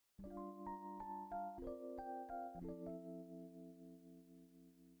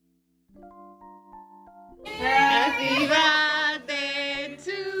Happy birthday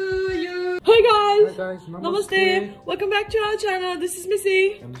to you. Hi guys. Hi guys. Namaste. Welcome back to our channel. This is Missy.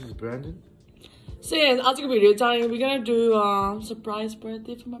 And this is Brandon. So yes, today's video time we're gonna do a surprise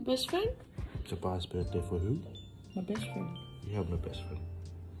birthday for my best friend. Surprise birthday for who? My best friend. You have no best friend.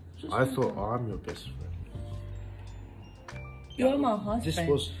 I thought I'm your best friend. You're my husband.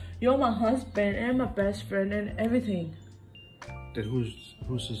 You're my husband and my best friend and everything. Then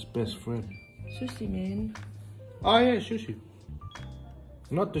who's his best friend? Sushi, man. Oh yeah, sushi.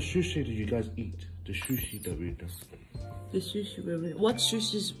 Not the sushi that you guys eat. The sushi that we do. The sushi real name. What's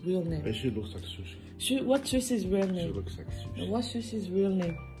Sushi's real name? It should look like sushi. What's Sushi's real It name? looks like sushi. What's Sushi's real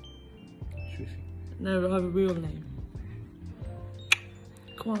name? Sushi. No, her real name.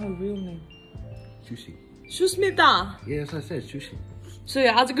 Come on, her real name. Sushi. Susmita. Yes, I said sushi. So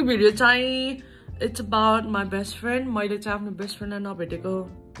yeah, today's video time it's about my best friend. My best friend and I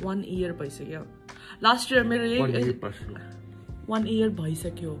 1 year bhaisakyo. Last year मेरो 1 year pasco. 1 year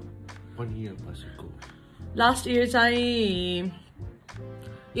bhaisakyo. 1 year pasco. Last year चाहिँ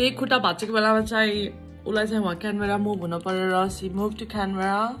एक खुट्टा भाँचेको बेलामा चाहिँ उलाई चाहिँ वहाँ Canberra move हुन परेर she moved to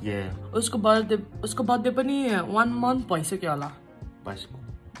Canberra. Yeah. उसको बर्थडे पनि 1 month भइसक्यो होला. Bicycle.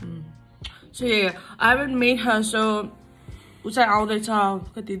 So yeah, I haven't met her, so उ चाहिँ आउँदैछ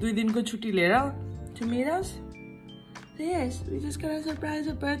कति 2 दिनको छुट्टी लिएर to meet us. So yes, we just gonna surprise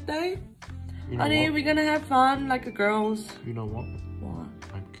her birthday. You know And what? we're gonna have fun like a girls. You know what? What?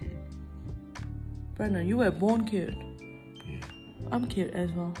 I'm cute. Brennan, you were born cute. Yeah. I'm cute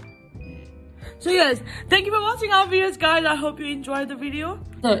as well. So yes, thank you for watching our videos, guys. I hope you enjoyed the video.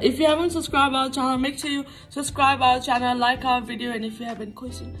 So if you haven't subscribed our channel, make sure you subscribe our channel, like our video, and if you have any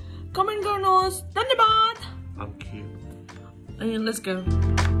question, comment garnos. Dhanyabad. I'm cute. And let's go.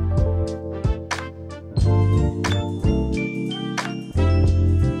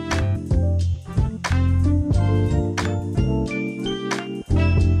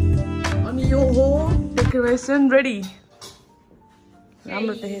 And your decoration ready.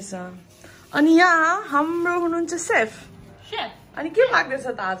 राम्रो देखेछ अनि यहाँ हाम्रो हुनुहुन्छ chef अनि के लाग्दैछ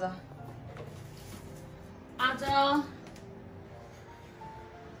त आज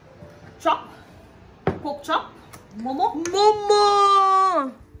chop, pork chop, momo, momo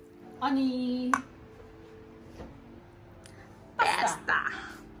अनि पास्ता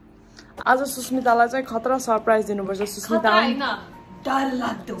आज सुस्मितालाई चाहिँ खतरा सरप्राइज दिनुपर्छ सुस्मिता हैन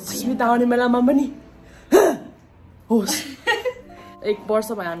डरलाग्दो सुस्मिता आउने बेलामा पनि होस् 1 वर्ष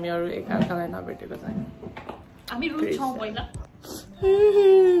भयो हामीहरु एकअर्कालाई नभेटेको चाहिँ हामी रुन्छौं पहिला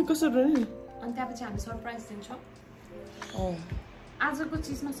कसरी नि अनि त्यसपछि हामी सरप्राइज दिन्छौं आजको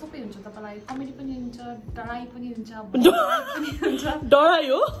चीजमा सबै हुन्छ तपाईलाई कमेडी पनि हुन्छ डराई पनि हुन्छ पनि हुन्छ डराई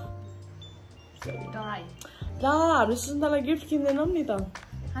हो डराई ला हामी सुस्मितालाई गिफ्ट किन्दैनौं नि त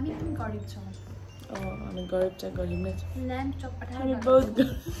हामी पनि गरिब छौं हामी गरिब चाहिँ गरिब नै छौं ल्याम्प चप हामी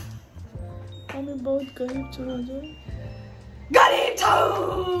बहुत गरिब छौं हजुर गरिब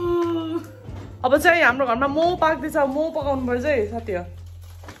छौं अब चाहिँ हाम्रो घरमा मोमो पाक्दैछ मोमो पकाउनु पर्छ है साथी हो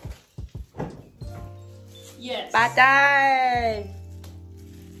यस बाटाई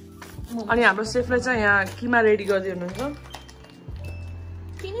अनि हाम्रो शेफले चाहिँ यहाँ किमा रेडी गर्दै हुनुहुन्छ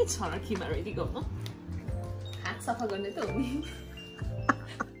किन छ र किमा रेडी गर्नु हात सफा गर्ने त हो नि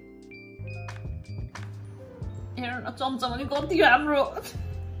हेर न चम्चा पनि कति राम्रो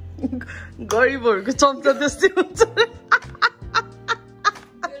गरिबहरुको चम्चा त्यस्तै हुन्छ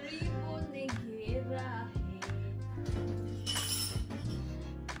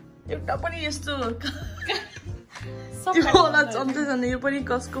एउटा पनि यस्तो त्यो होला चम्चा छैन यो पनि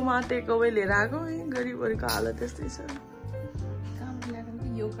कसकोमा टेक अवे लिएर आएको है गरिबहरुको हालत त्यस्तै छ काम ल्याएर पनि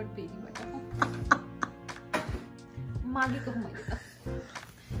योगर्ट बेरीबाट मागेको मैले त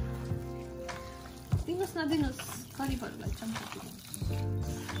दिनुहोस् न दिनुहोस् गरिबहरुलाई चम्चा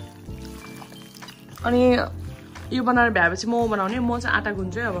अनि यो बनाएर भ्याएपछि मोमो बनाउने म चाहिँ आटा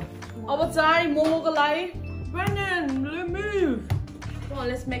गुन्छु है अब चाहिँ मोमोको लागि Brandon, move. Come on,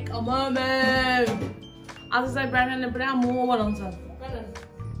 let's make a momo. आज चाहिँ ब्रान्डनले पुरा मोमो बनाउँछ Brandon,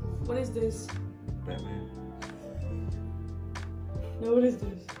 what is this? Batman. No, what is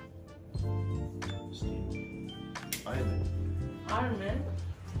this? Iron Man. Iron Man?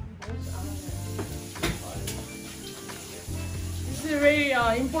 What's Iron Man? This is a very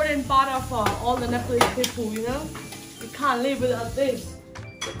important part of all the Nepalese people, you know? You can't live without this.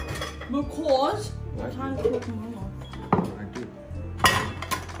 Because I can't cook momo. I do.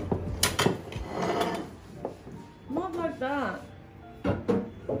 Not like that.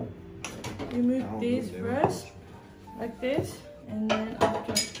 You move this first, like this, and then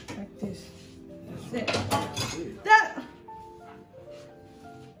after, like this. That's it. That!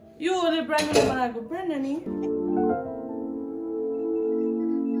 You मैले ब्रान्डनले बनाएको Brandon नि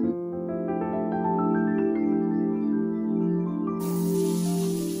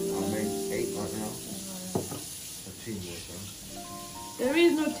There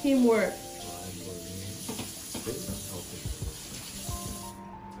is no teamwork.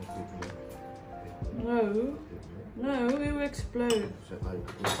 No, it will explode.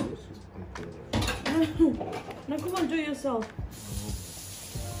 No, come on, do it yourself.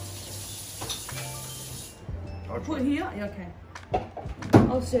 Put here? Yeah, okay.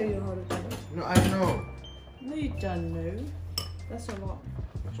 I'll show you how to do it. No, I know. No, you don't know. That's a lot.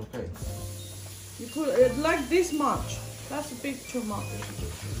 That's okay. You put it like this much. That's a bit too much.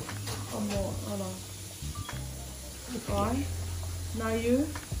 Or more. Hold on. Right. Now you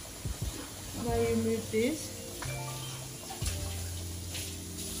move this.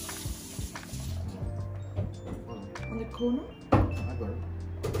 On the corner. I got it.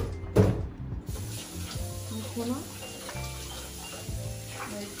 On the corner.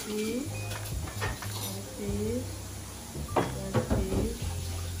 Like this. Like this. Like this.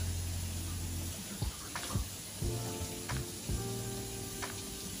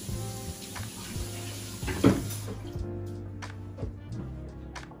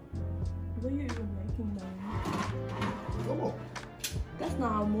 What are you even making now? Momo. That's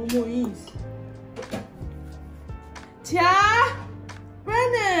not how Momo is. Tia!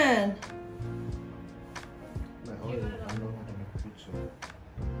 Brennan! I know how to make pizza.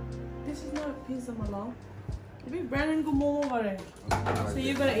 This is not a pizza, my love. Maybe Brennan go Momo bare. So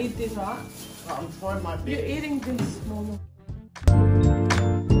you're gonna eat this, huh? I'm trying my best. You're eating this Momo.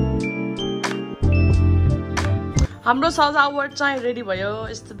 हाम्रो सजावट चाहिँ ready भयो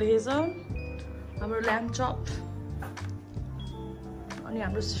यस्तो देखेछ हाम्रो lamp चप अनि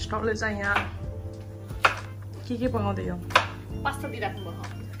हाम्रो सिस्टरले चाहिँ यहाँ के पकाउँदै हो पास्ता दिइराख्नु भयो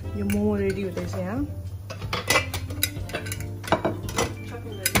यो मोमो रेडी हुँदैछ यहाँ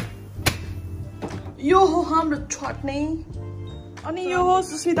यो हो हाम्रो चटनी अनि यो हो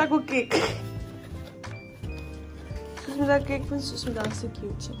सुस्मिताको केक सुस्मिताको केक पनि सुस्मिता कस्तो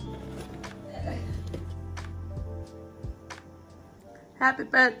क्युट छ Happy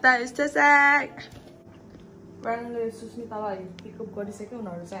birthday, Stacey! Brandonले सुस्मितालाई पिकअप गरिसक्यो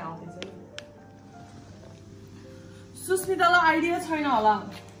उनीहरु चाहिँ आउँदैछ सुस्मितालाई आइडिया छैन होला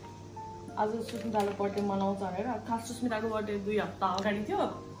आज सुस्मिताले बर्थडे मनाउँछ भनेर खास सुस्मिताको बर्थडे 2 हप्ता अगाडि थियो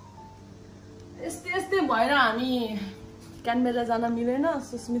यस्तै भएर हामी क्यानबेरा जान मिलेन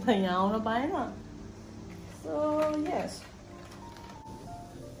सुस्मिता यहाँ आउन पाएन so yes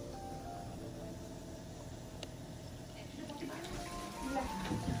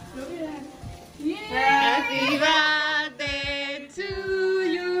Happy birthday to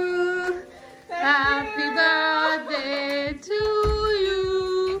you. Happy birthday to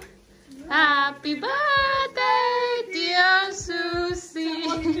you. Happy birthday, dear Susie.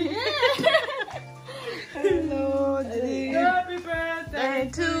 Hello, Didi. Happy birthday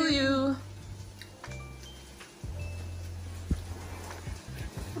to you.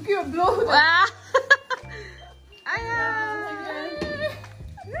 Look at your blow. Wow.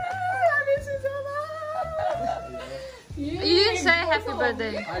 You didn't say happy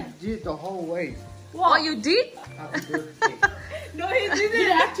birthday. I did the whole way. What? Oh, you did? Happy birthday. No, he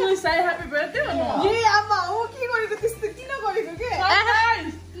didn't actually say happy birthday or not? Yeah, Amma. Oh, ke gareko त्यस्तो किन गरेको के?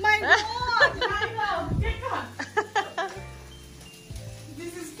 My God!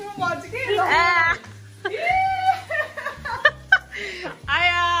 This is too much.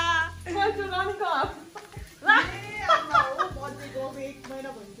 Aya. What's the wrong cup? Yeah, Amma. Oh, birthday go 1 महिना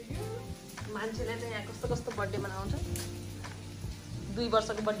भइसक्यो. मान्छेले चाहिँ यहाँ कस्तो कस्तो बर्थडे मनाउँछ 2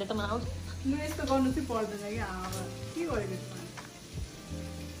 वर्षको बर्थडे त मनाउँछ म यस्तो गर्नु चाहिँ पर्दैन के आमा के गरेको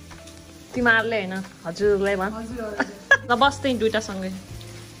तिमीहरुले हैन हजुरलाई भन हजुर ल बस त्यही दुईटा सँगै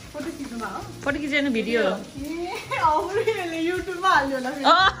फोटो खिच्नुमा हो फोटो खिचेन भिडियो ए अबले युट्युबमा हाल्यो होला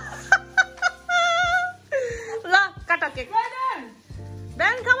ल काट cake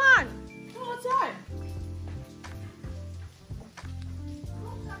Ben, come on. Come outside.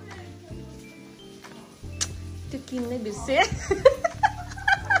 त्यो किन्नै बिर्से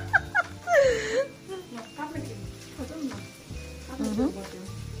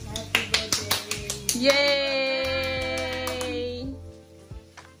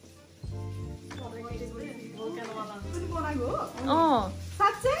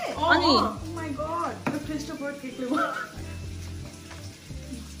Ani. Oh my God. The Christopher cake. Thank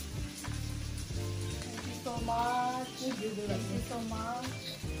you so much. Thank you so much.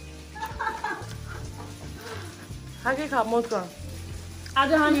 Hage kha motka.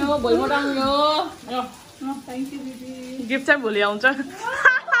 आज हामी हो भोलिबाट आउने हो No, thank you, Didi. Gift चाहिँ भोलि आउँछ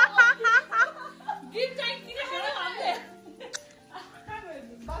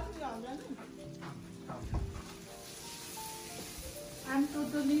I'm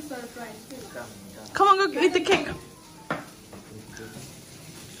totally surprised. Come on, go eat the cake.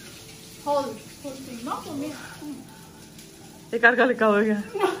 Whole thing, not for me.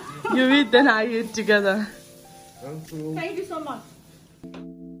 You eat, then I eat together. Thank you so much.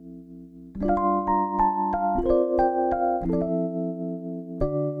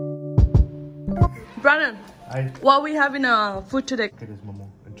 Brandon, what we having food today? Okay, there's momo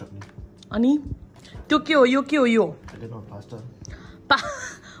and chutney. Ani? Tokyo, yo. I did not pasta.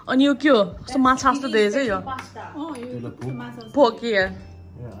 Ani yo. So much pasta there is yo. Pasta. Oh, you put the masala. Pork here.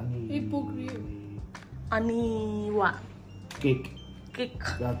 Yeah, ani. Eat pork rib. Ani what? Cake. Cake.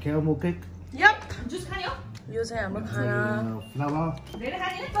 Yeah, caramel cake. Yep. Just खाने हो? यो चाहिँ हाम्रो खाना. Flour. धेरै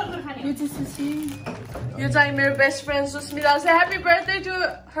खाने हो? थोरै खाने हो? You just see. यो चाहिँ मेरो best friend Susmita. Say happy birthday to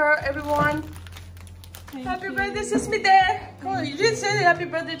her, everyone. Happy birthday, Susmita. Come on, you didn't say happy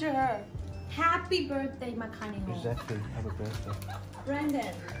birthday to her. Happy birthday, Makani. Exactly. Have a birthday.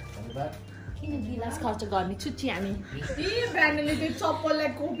 Brandon. Remember that? किन गिलास खर्च गर्ने छुट्टी हामी ए ब्रान्डनले त्यो चप्पललाई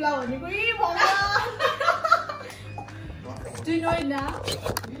कोप्ला भनेको ए भगवान Do you know it now?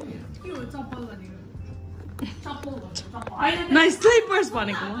 के हो चप्पल भनेको चप्पल भन्छ Nice slippers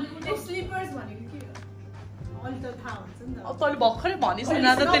भनेको. ए स्लिपर्स भनेको के हो अलि त थाहा हुन्छ नि त अब तैले भर्खरै भनिस्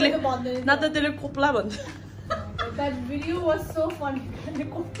न त्यसले कोप्ला भन्छ. That video was so funny.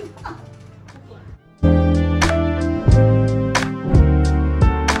 कोप्ला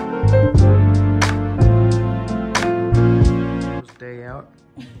Day out.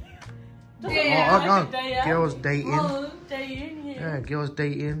 Yeah, Oh, no. day out. Girls' day in. Oh, day in, yeah. Yeah, girls'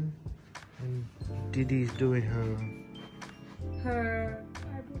 day in. And Didi's doing her Her.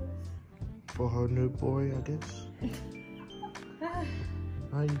 for her new boy, I guess.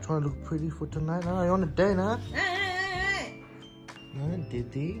 You trying to look pretty for tonight? No, you're on a date, huh? No,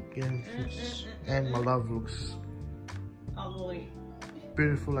 Didi. And my love looks Ugly.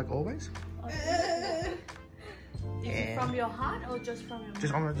 beautiful like always. Is it from your heart or just from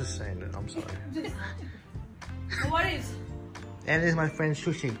your I'm not just saying it. I'm sorry. What is? And this is my friend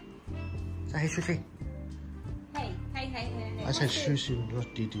Sushi. Say hey, Sushi. Hey. I said Sushi,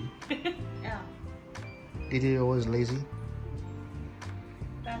 not Didi. Yeah. Didi always lazy.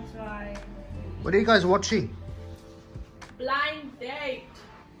 That's why. What are you guys watching? Blind date.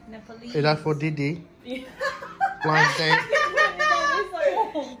 Nepalese. Is that for Didi? Blind date.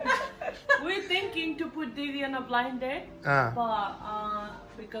 We're thinking to put Didi on a blind date, but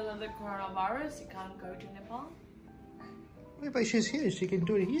because of the coronavirus, he can't go to Nepal. Yeah, but she's here. She can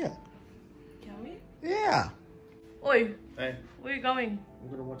do it here. Can we? Yeah. Oi, Hey, where you going?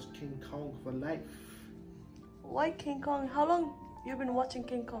 we're gonna watch King Kong for life. Why King Kong? How long you been watching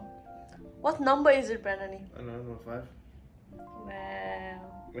King Kong? What number is it, Brandon? I don't know, number 5.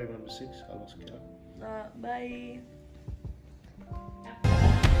 Well, Maybe number 6. I lost count. bye.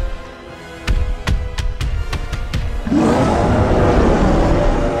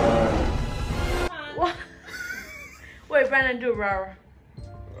 What? Wait, Brandon, do roar.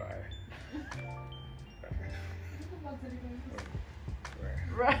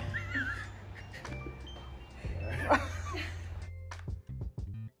 Roar.